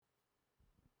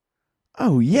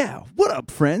Oh yeah, what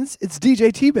up, friends? It's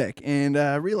DJ T-Beck, and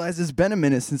I realize it's been a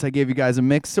minute since I gave you guys a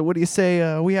mix, so what do you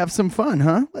say we have some fun,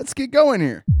 huh? Let's get going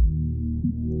here.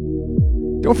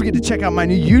 Don't forget to check out my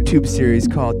new YouTube series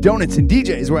called Donuts and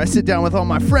DJs, where I sit down with all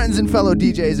my friends and fellow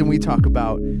DJs and we talk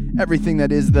about everything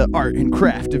that is the art and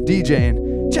craft of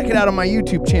DJing. Check it out on my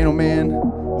YouTube channel, man.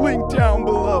 Link down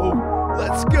below.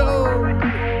 Let's go!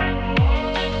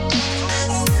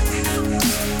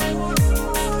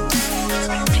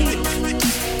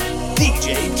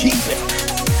 DJ T-Beck.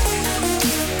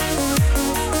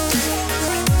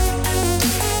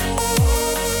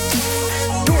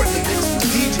 You're in the mix with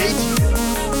DJ T-Beck.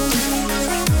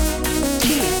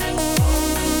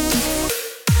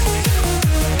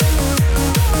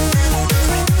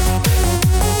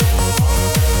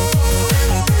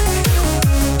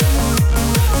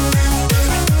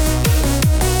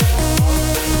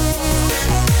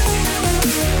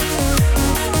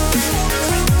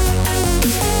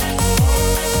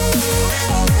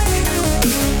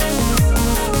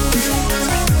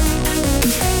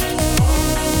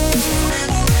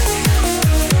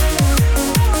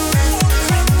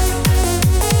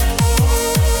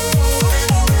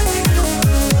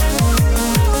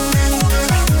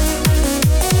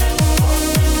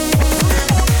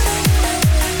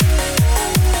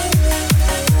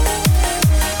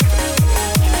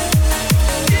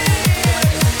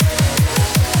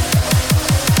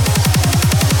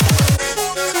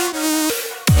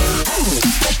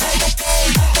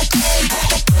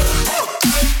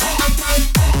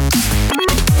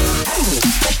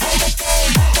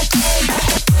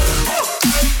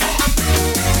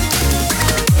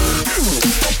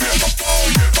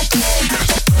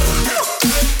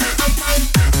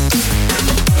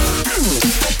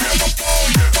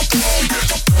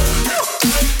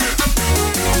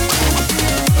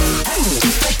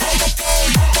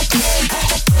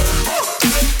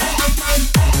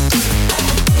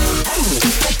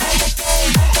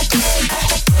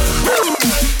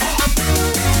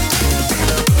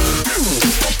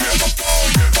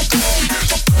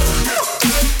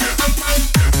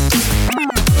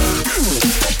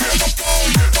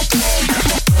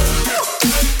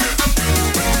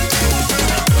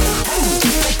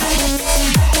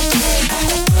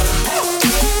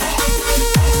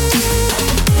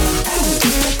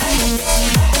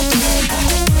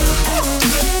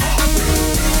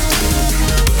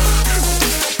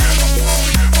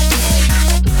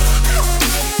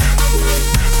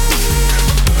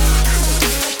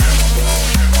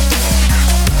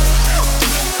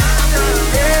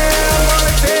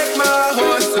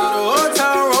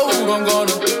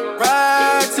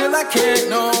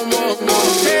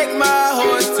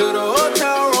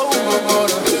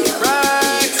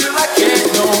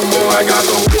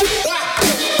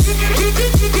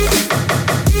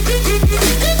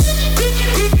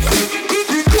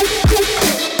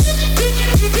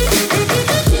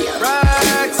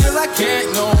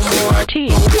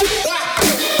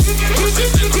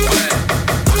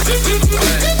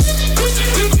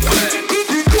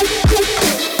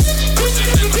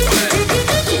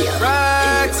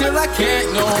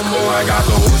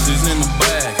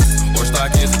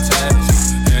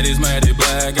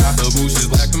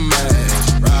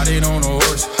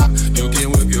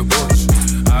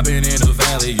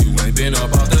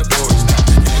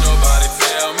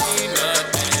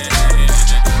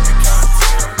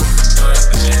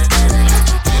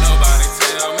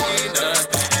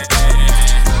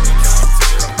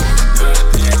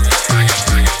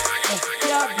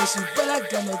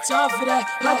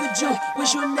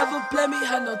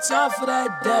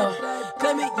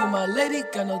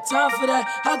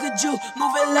 How could you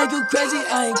move it like you crazy?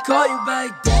 I ain't call you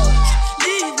back down.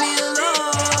 Leave me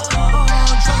alone.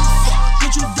 Drunk as fuck,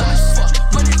 get you dumb as fuck.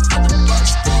 Running at the bus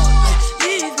stop.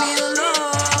 Leave me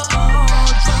alone.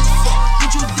 Drunk as fuck,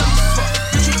 get you dumb as fuck.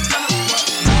 Get you dumb as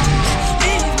fuck.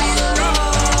 Leave me alone.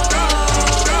 Come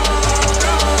on.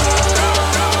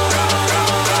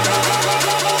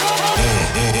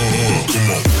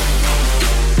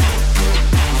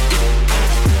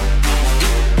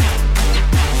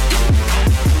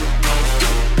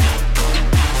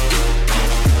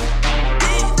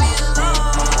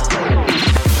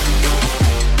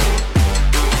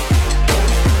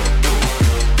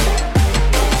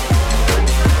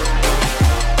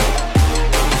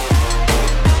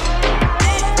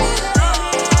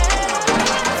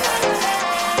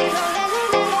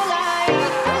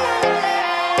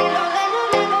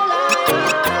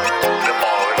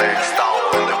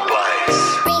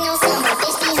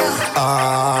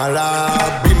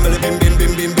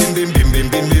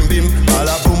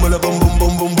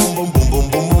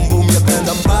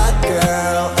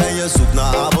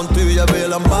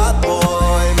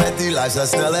 luister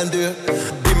snel en duur.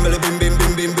 Bimmele bim bim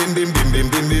bim bim bim bim bim bim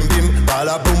bim bim bim.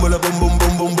 Bala boemele boem boem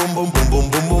boem boem boem boem boem boem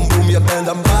boem boem boem. Je bent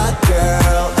een bad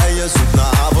girl en je zoekt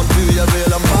naar avontuur. Je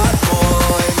wil een bad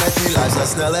boy met die luister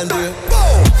snel en duur.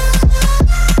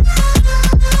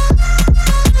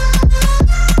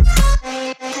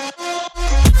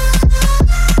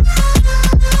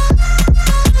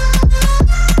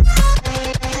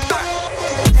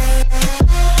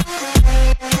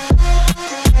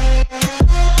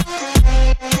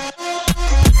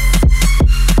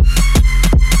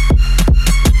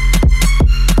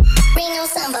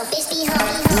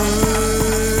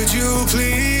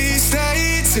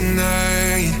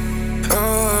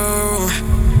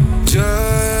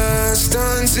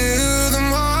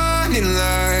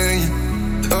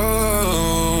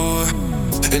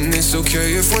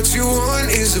 Okay, if what you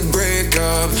want is a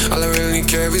breakup, all I really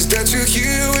care is that you're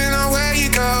here when I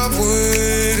wake up.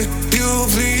 Would you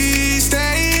please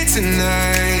stay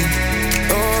tonight?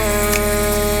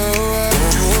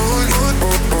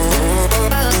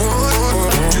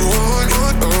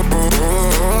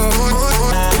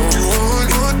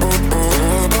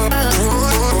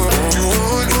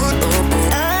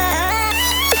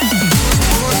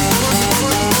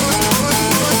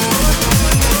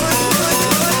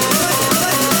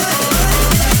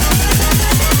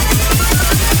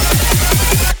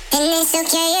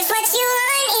 Okay, if what you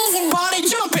want is a body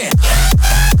jumping.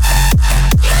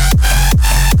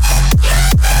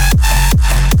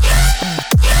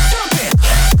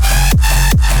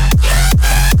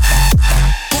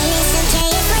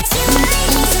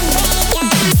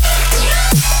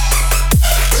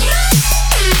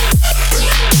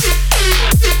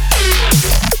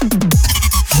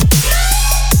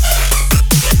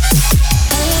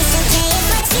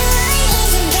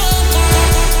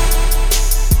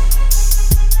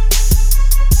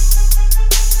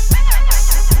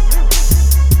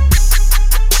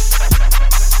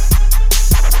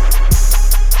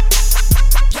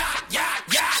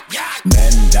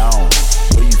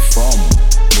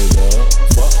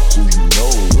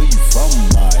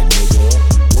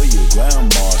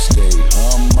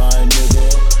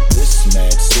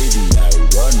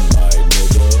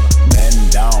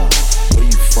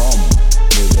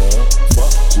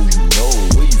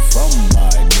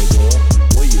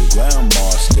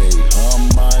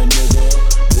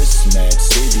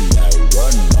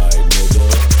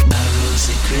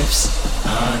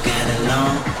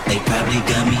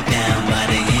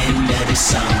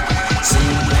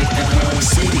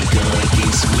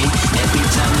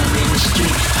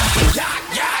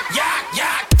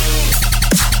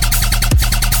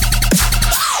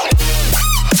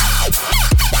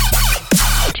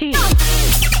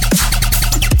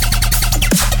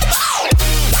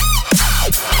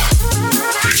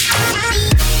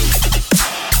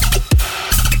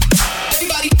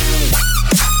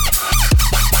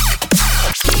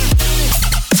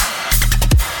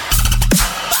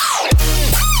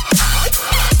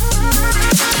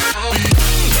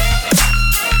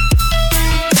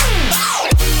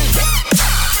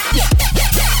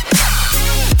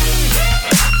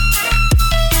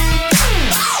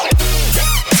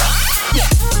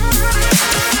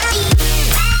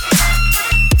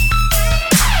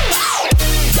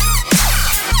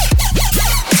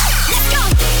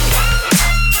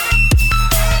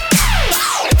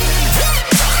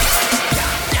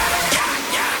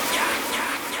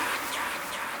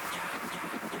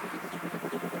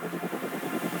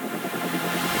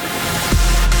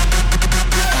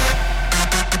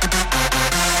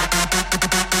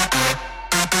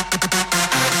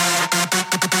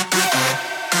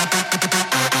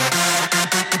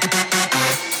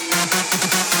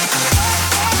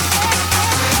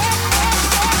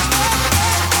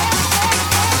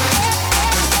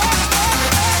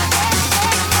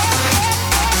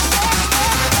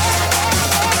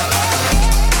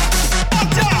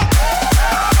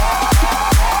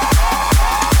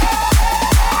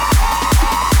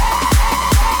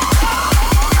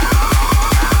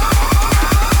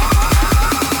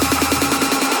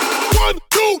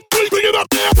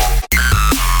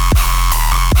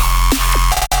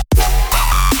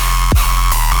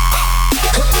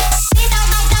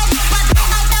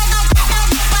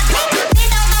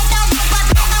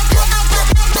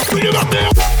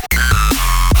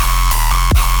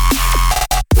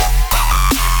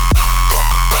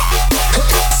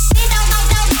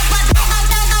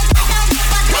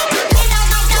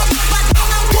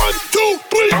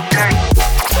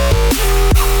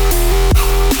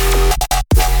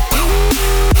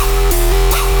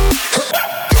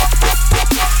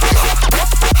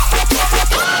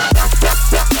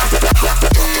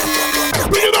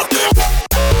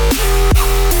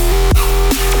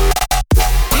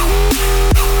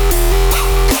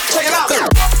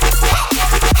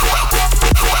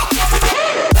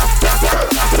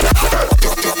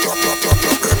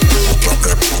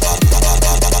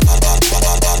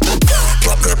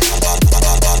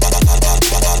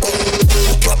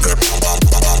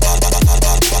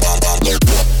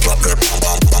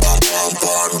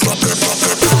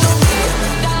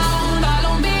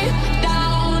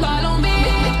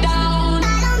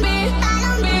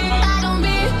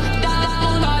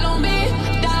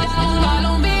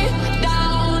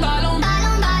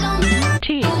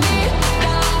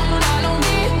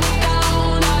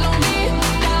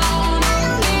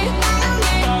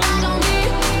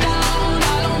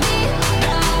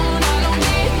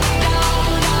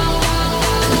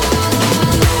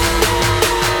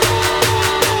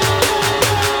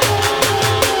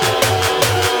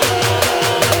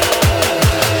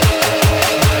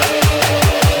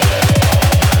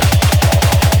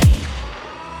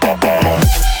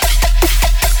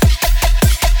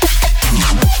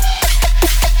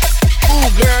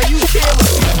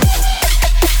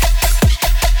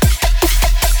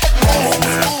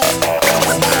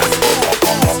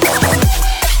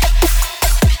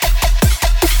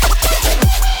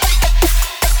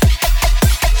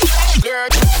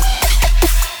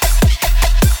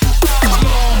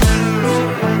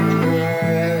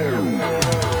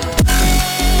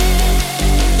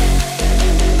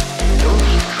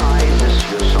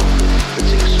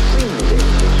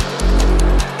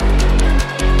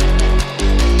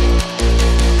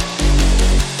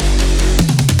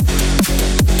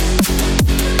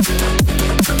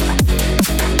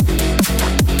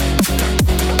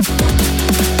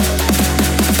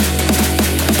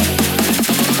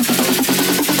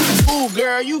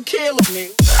 you killing me.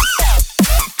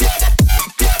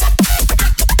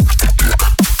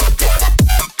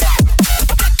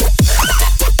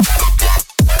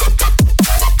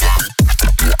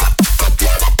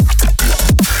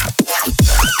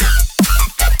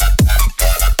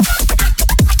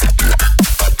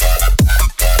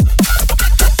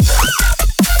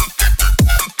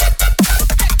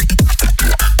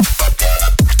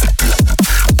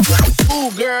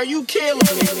 Girl, you killing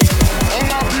me. All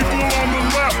my people on the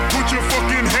left, put your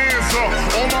fucking hands up.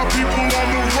 All my people on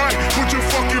the right, put your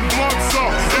fucking blunts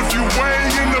up. If you way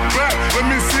in the back, let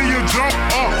me see you jump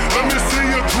up. Let me see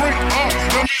you drink up.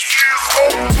 Let me see you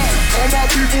smoke up. All my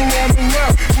people on the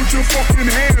left, put your fucking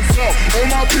hands up. All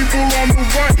my people on the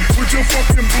right, put your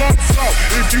fucking blunts up.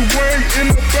 If you way in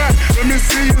the back, let me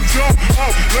see you jump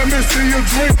up. Let me see you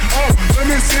drink up. Let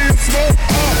me see you smoke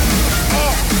up.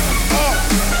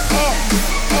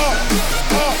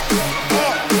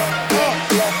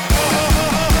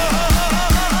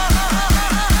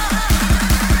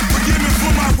 Forgive me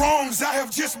for my wrongs, I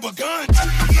have just begun.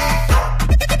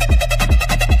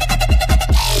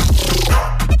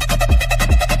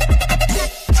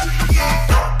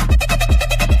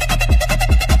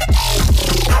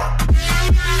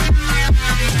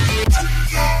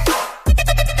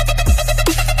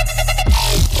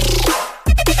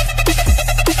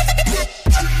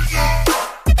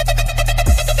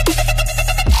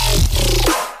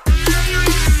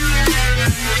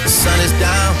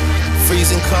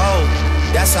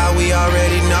 That's how we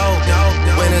already know.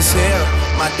 When it's here,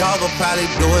 my dog will probably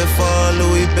do it for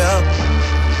Louis Bell.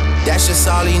 That's just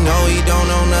all he know, he don't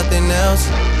know nothing else.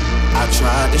 I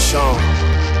tried to show him.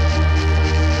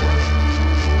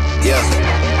 Yeah,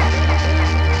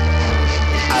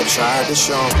 I tried to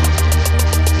show him.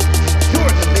 You're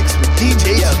in the mix with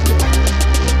DJ.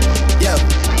 Yeah.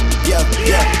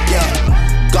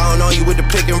 Gone on you with the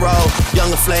pick and roll.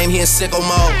 Younger Flame, he in sicko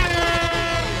mode.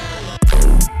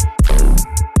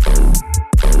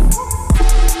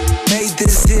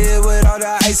 This here with all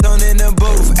the ice on in the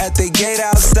booth. At the gate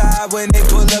outside, when they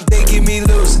pull up, they give me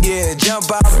loose. Yeah, jump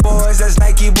out boys, that's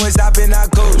Nike boys hopping our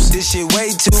coast. This shit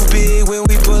way too big, when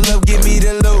we pull up, give me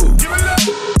the loot.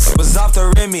 Was off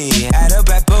the Remy, had up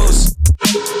at post.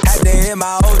 Had to hit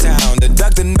my old town to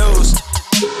duck the news.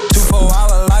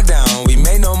 24-hour lockdown, we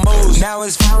made no moves. Now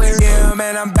it's 4 a.m.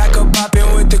 and I'm back up popping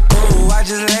with the crew. I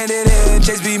just landed in,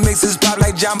 Chase B mixes pop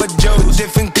like Jamba Joe's.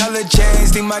 Different color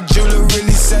chains, think my jeweler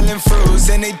really selling fruits.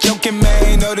 And they joking,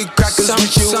 man, know the crackers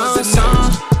with you was the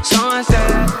news.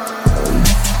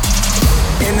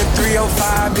 In the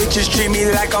 305, bitches treat me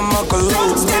like I'm Uncle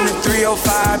Luke. In the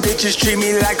 305, bitches treat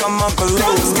me like I'm Uncle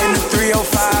Luke. In the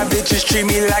 305, bitches treat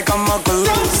me like I'm Uncle Luke.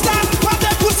 Don't stop, pop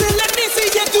that pussy, let me see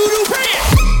you do the rant.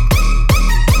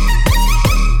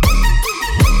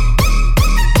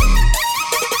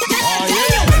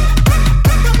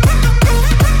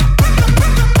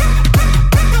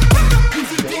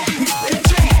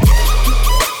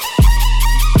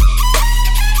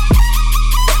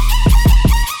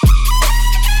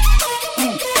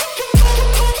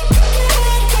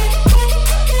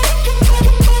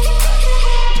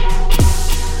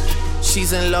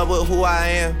 She's in love with who I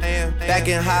am. Back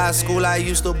in high school, I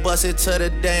used to bust it to the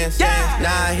dance.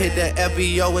 Now I hit the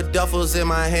FBO with duffels in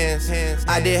my hands.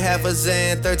 I did half a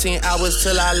Zan, 13 hours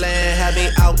till I land. Had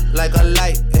me out like a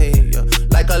light, ayy,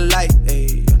 like a light,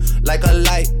 ayy, like a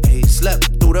light, ayy. Slept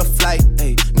through the flight,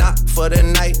 ayy, not for the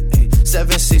night, ayy.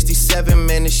 767,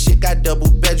 man, this shit got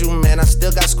double bedroom, man. I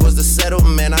still got scores to settle,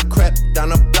 man. I crept down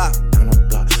the block,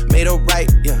 made a right,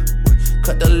 yeah.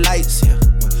 Cut the lights, yeah.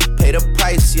 Pay the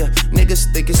price, yeah.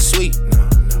 Niggas think it's sweet, no,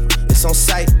 it's on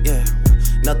sight, yeah.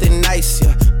 Nothing nice,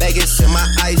 yeah. Vegas in my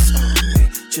ice, oh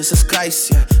man. Jesus Christ,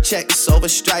 yeah. Checks over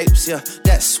stripes, yeah.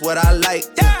 That's what I like,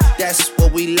 yeah. That's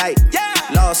what we like, yeah.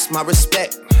 Lost my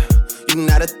respect, you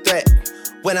not a threat.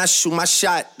 When I shoot my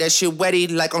shot, that shit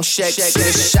wetty like on Shaq.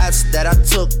 The shots that I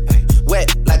took,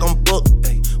 wet like on Book,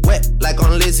 wet like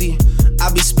on Lizzie.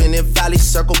 I be spinning valley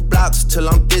circle blocks till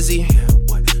I'm dizzy.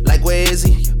 Like where is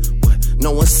he? No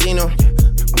one seen her.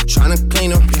 I'm tryna clean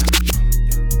her.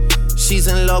 She's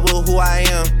in love with who I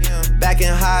am. Back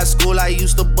in high school, I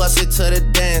used to bust it to the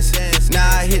dance. Now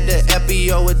I hit the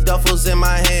FBO with duffels in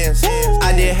my hands.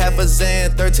 I did half a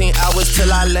Zan, 13 hours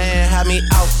till I land. Had me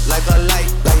out like a light,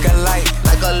 like a light,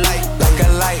 like a light, like a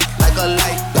light, like a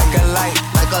light, like a light,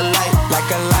 like a light,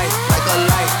 like a light, like a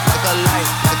light, like a light,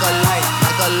 like a light,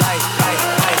 like a light,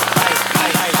 light.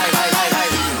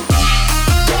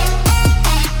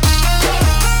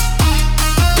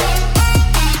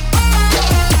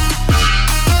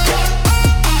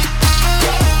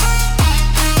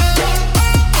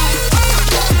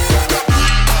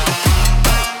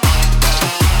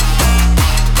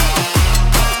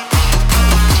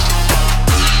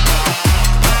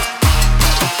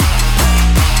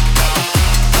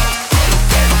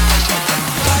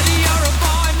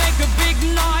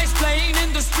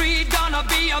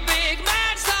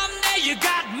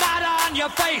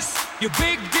 face, you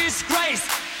big disgrace,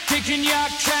 kicking your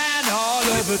can all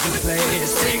over the place,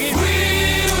 singing,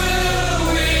 we will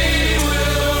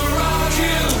rock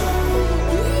you.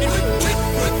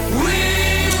 We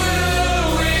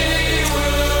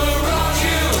will rock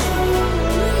you.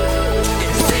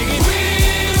 Singing, we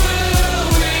will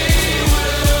rock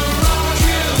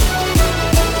you.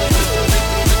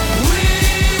 We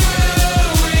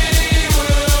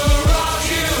will rock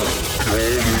you.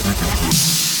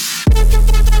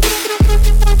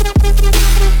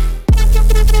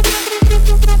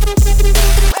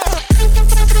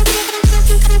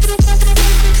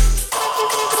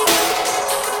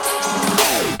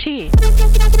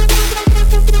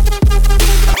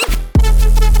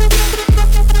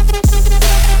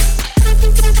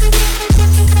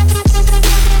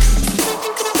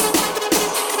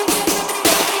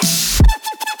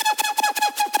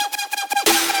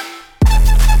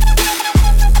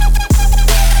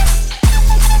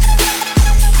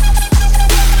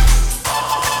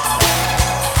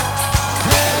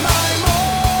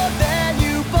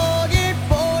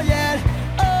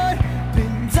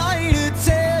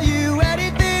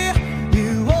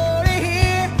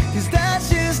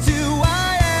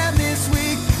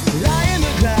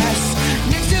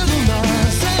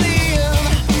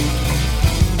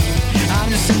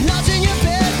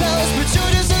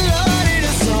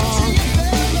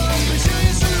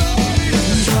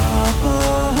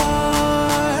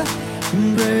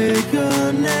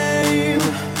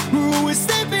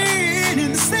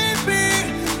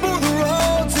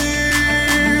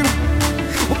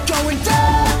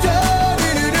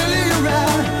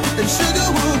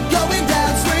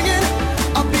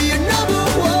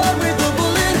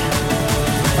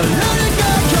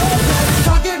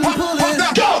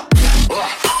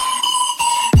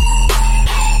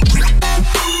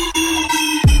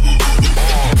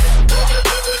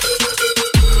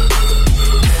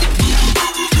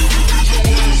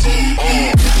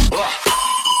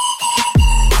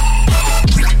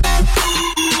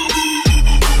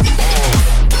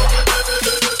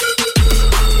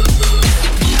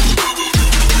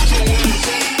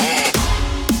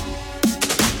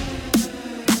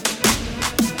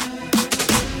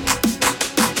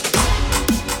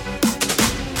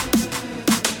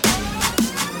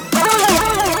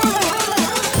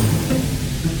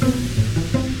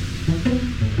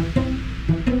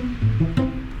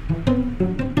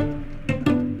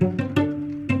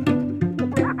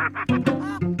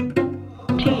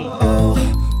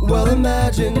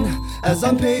 As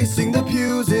I'm pacing the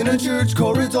pews in a church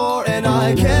corridor, and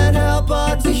I can't help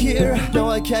but to hear, no,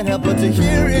 I can't help but to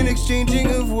hear an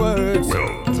exchanging of words.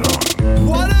 Well done.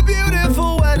 What a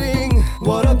beautiful wedding,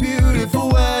 what a beautiful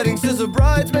wedding, says a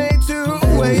bridesmaid to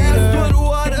a waiter. Yes, but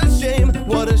what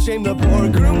a shame, the poor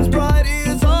groom's bride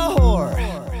is a whore.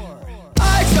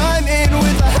 I chime in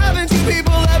with a haven't you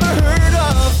people ever heard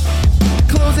of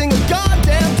closing a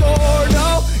goddamn door?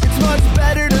 No, it's much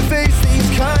better to face these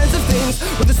kinds of things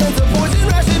with a sense of poison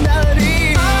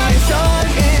rationality. I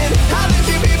chime in, haven't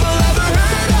you people ever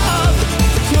heard of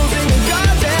closing a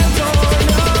goddamn door?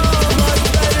 No, much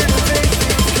better to face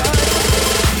these kinds of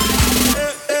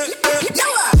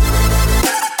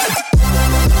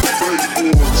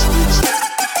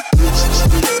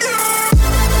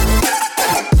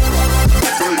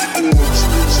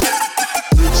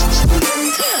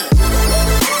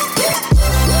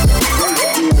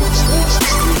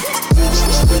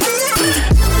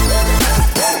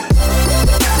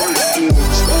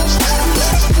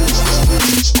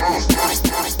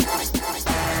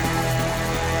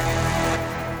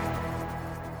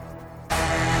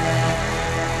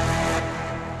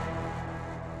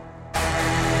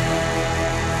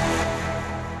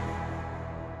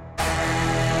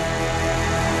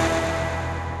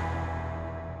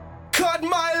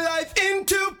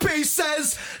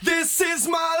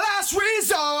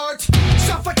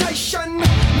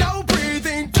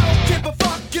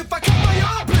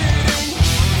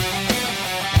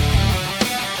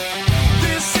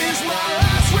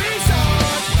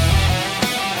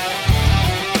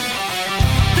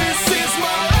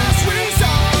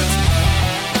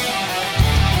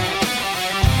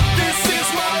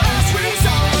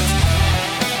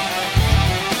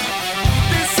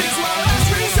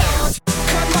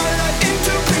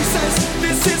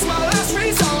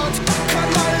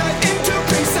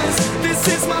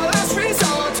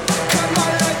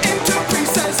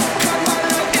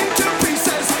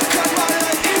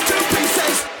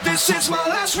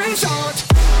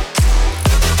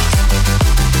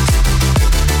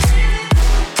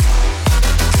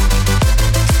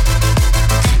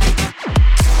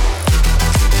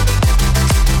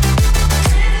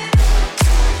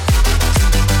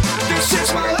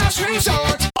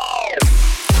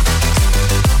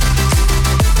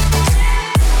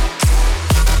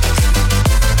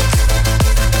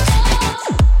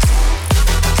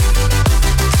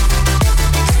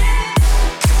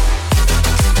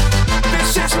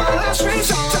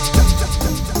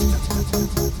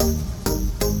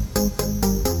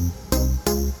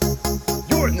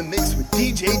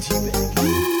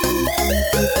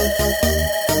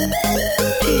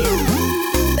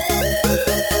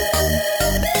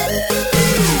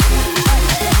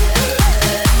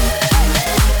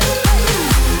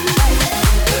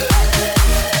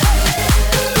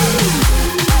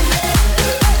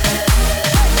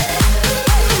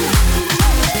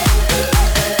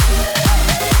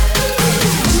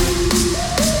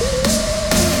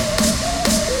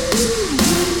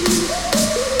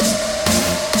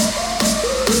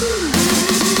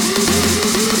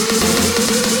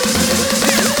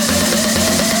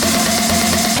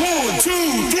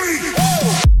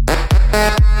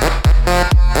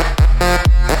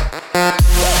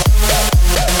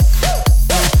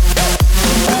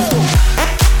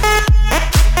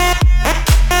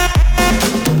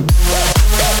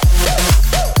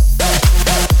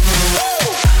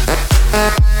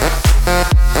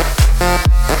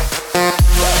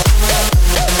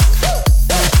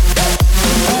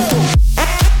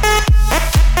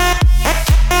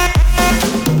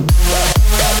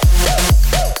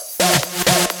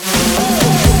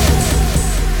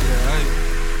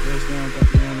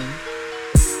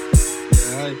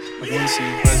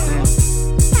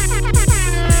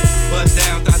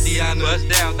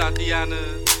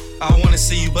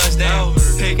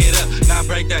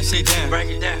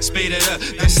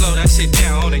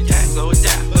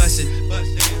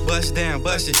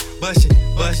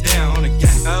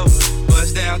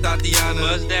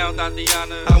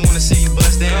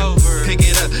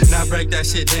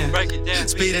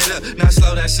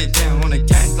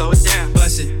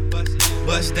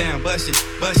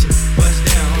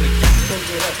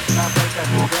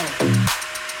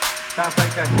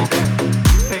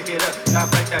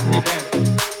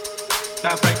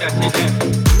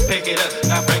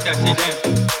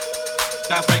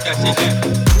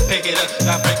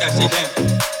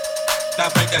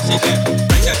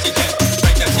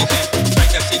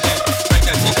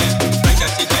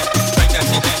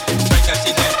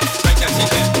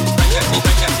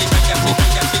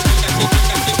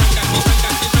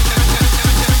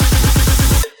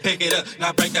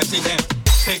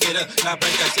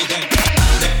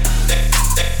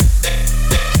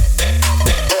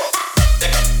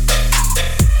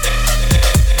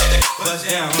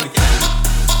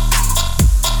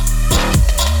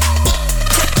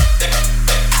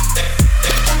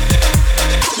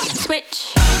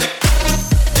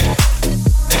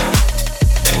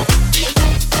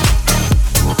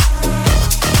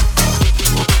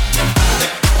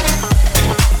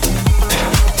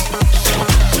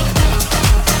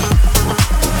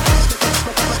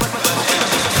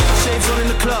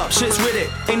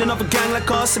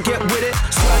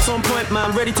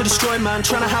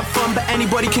Trying to have fun, but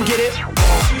anybody can get it.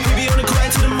 We be on the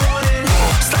grind till the morning,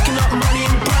 stacking up money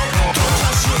in the bank. Don't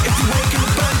try shit if you wake in the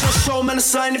band. Just show man a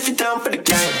sign if you're down for the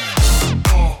gang.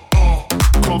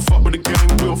 Can't fuck with the gang,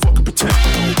 we don't fucking pretend.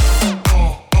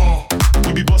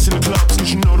 We be busting the clubs,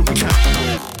 cause you know that we can.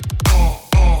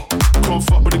 Can't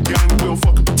fuck with the gang, we don't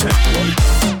fucking pretend.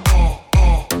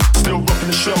 Still rocking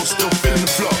the show, still feeling the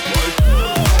flow.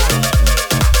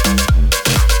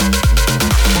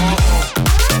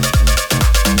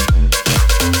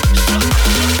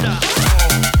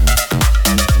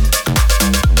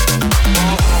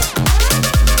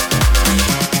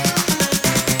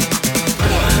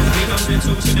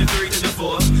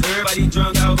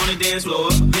 Dance floor.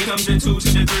 Here comes the 2 to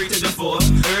the 3 to the 4.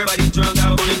 Everybody drunk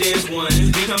out on the dance one.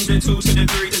 Here comes the 2 to the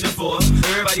 3 to the 4.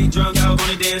 Everybody drunk out on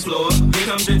the dance floor. Here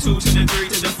comes the 2 to the 3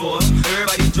 to the 4.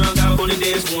 Everybody drunk out on the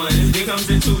dance one. Here comes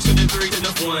the 2 to the 3 to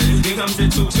the 1. Here comes the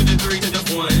 2 to the 3 to the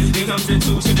 1. Here comes the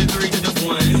 2 to the 3 to the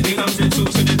 1. Here comes the 2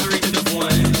 to the 3 to the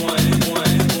 1.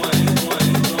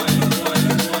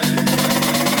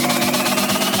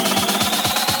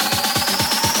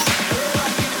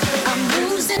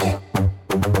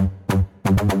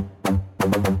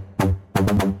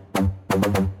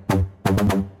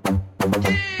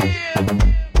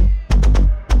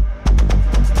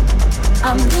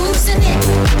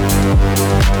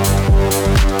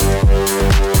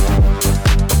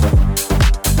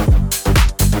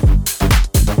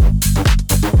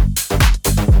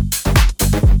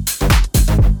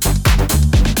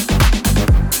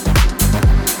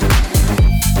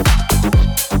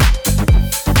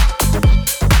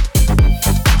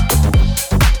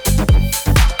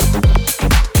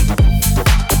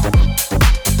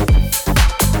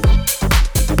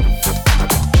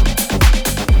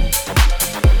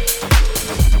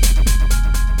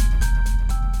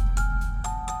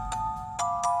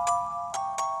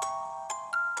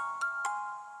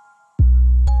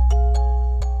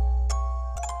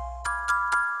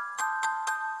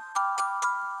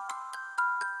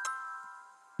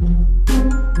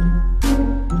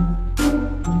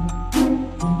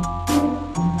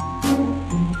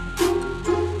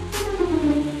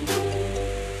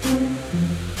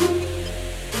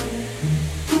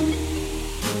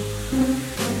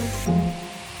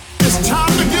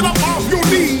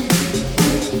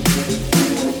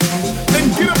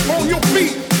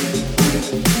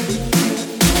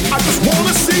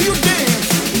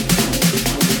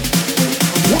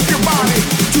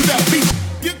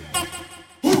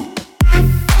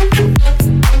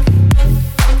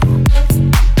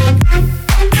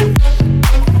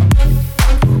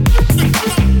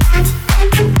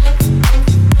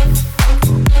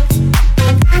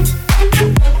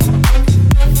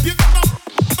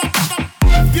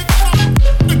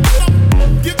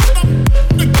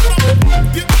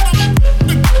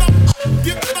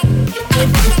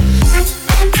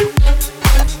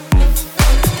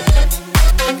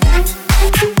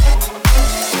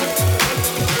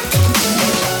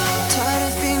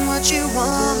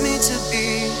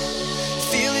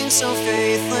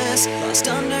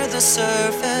 just under the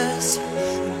surface.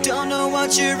 Don't know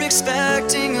what you're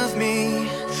expecting of me,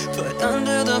 but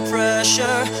under the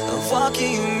pressure of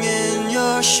walking in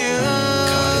your shoes.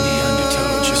 Caught in the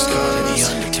undertow, just caught in the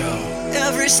undertow.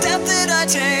 Every step that I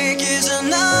take is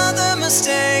another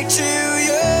mistake to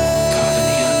you. Caught in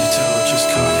the undertow, just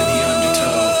caught in the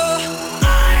undertow.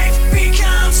 I've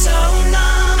become so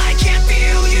numb, I can't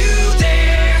feel you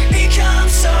there. Become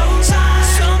so tired,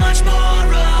 so much more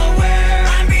aware.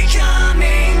 I'm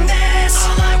becoming this.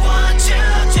 All I want to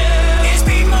do is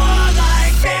be more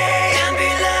like me and be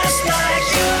less like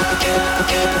you.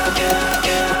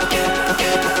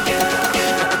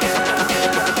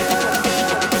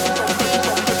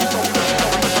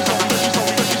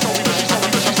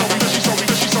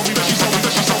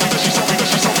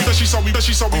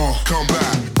 She saw me, come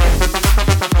back.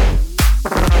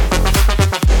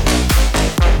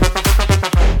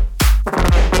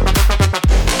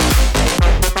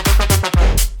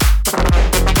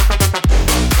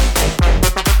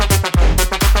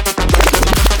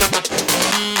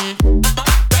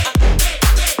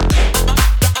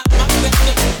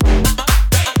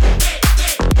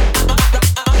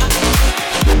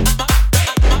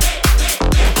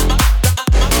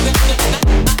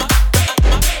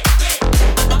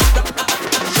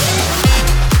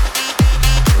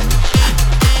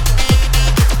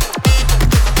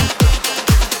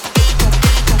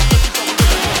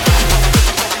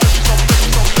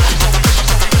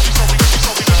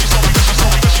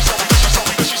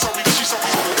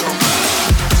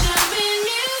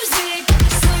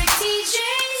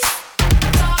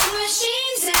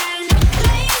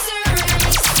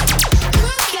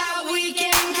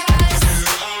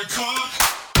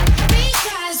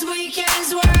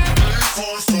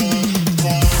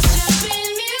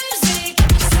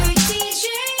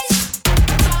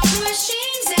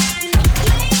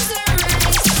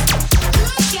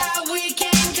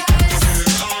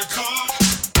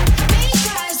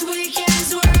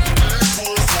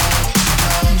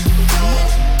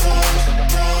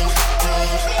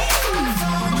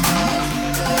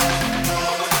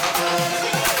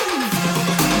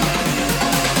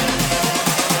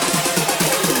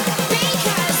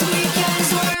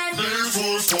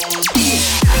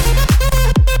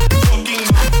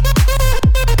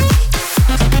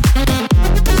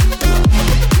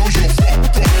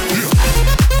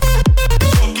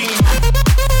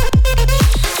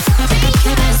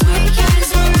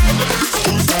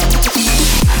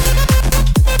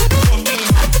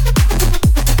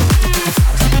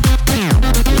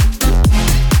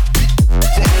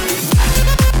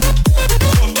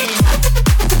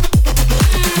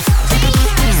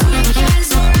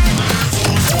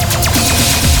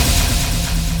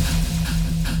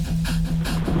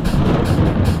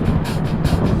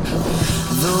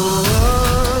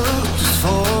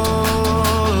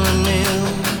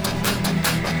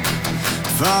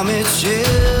 from its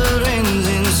children's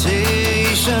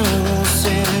sensational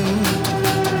sin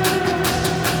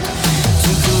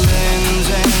to cleanse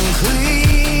and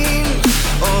clean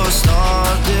or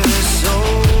start this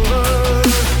over.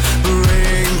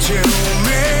 Bring to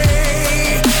me,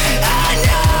 I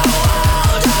know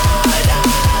I'll die.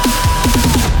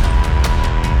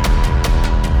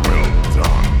 Well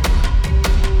done.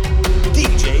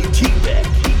 DJ T-Beck.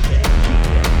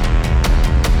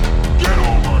 Get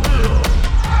over here.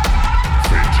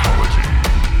 Fatality.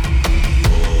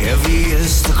 Heavy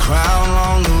is the crown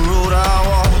along the road I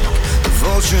walk. The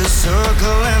vultures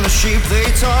circle and the sheep they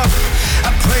talk.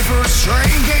 I pray for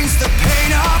strength against the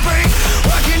pain I bring.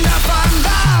 Working up on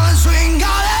balance between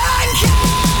God and king.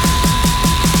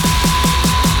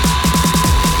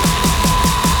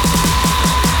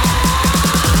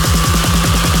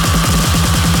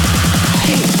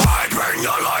 I bring the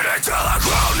light into the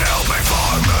ground, kneel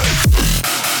before me.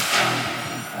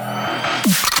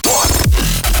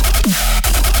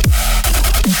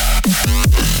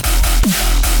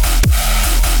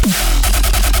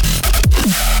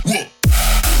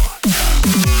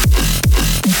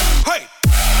 Hey!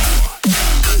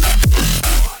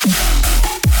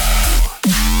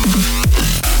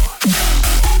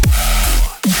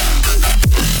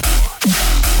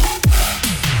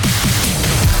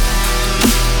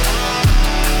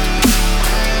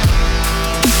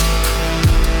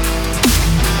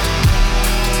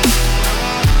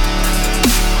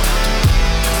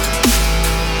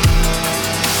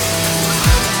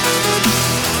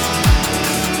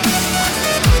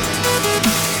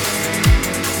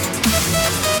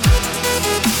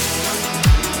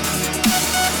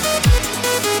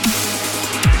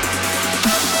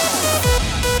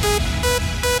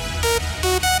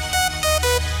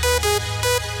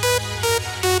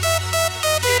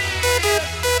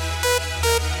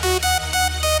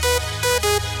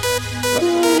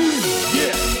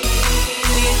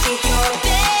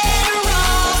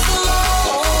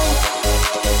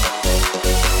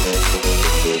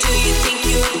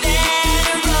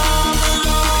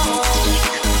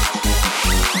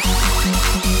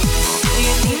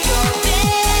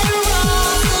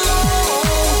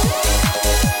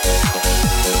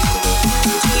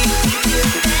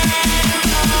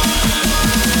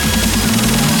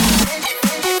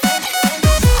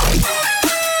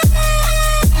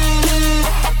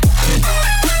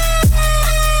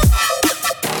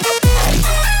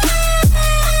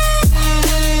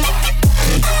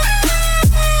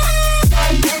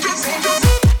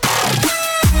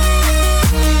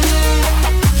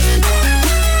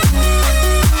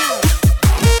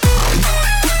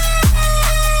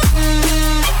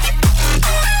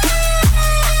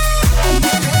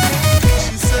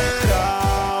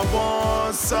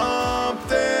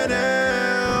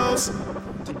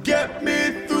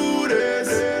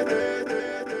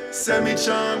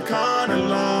 different kind of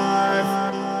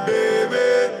life.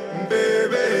 Baby,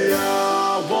 baby,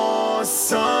 I want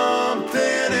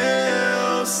something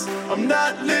else. I'm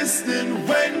not listening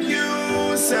when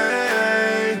you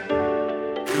say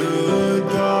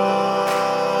goodbye.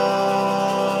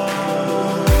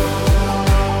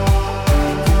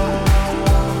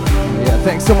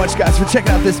 Thanks so much, guys, for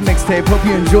checking out this mixtape. Hope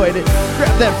you enjoyed it.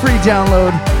 Grab that free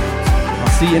download.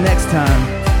 I'll see you next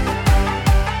time.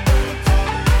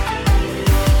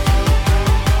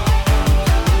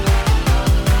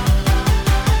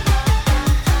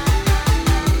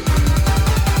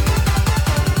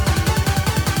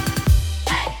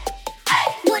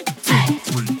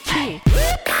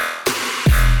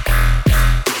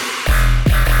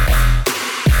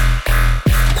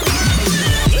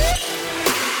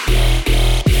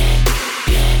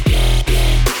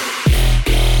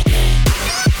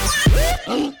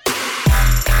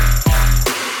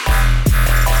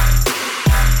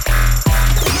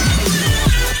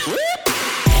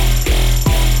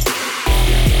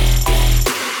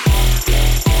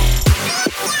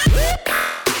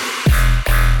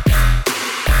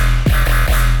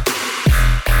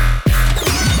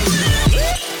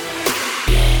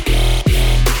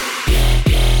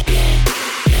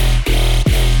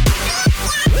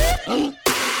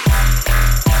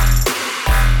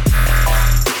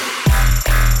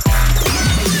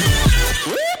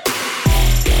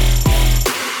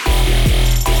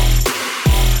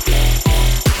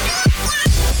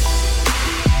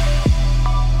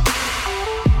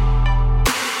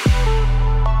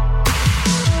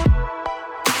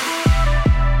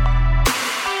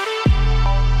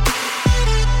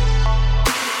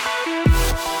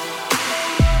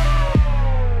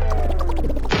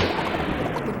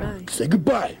 Say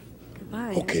goodbye.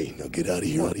 Goodbye. Okay, now get out of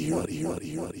here.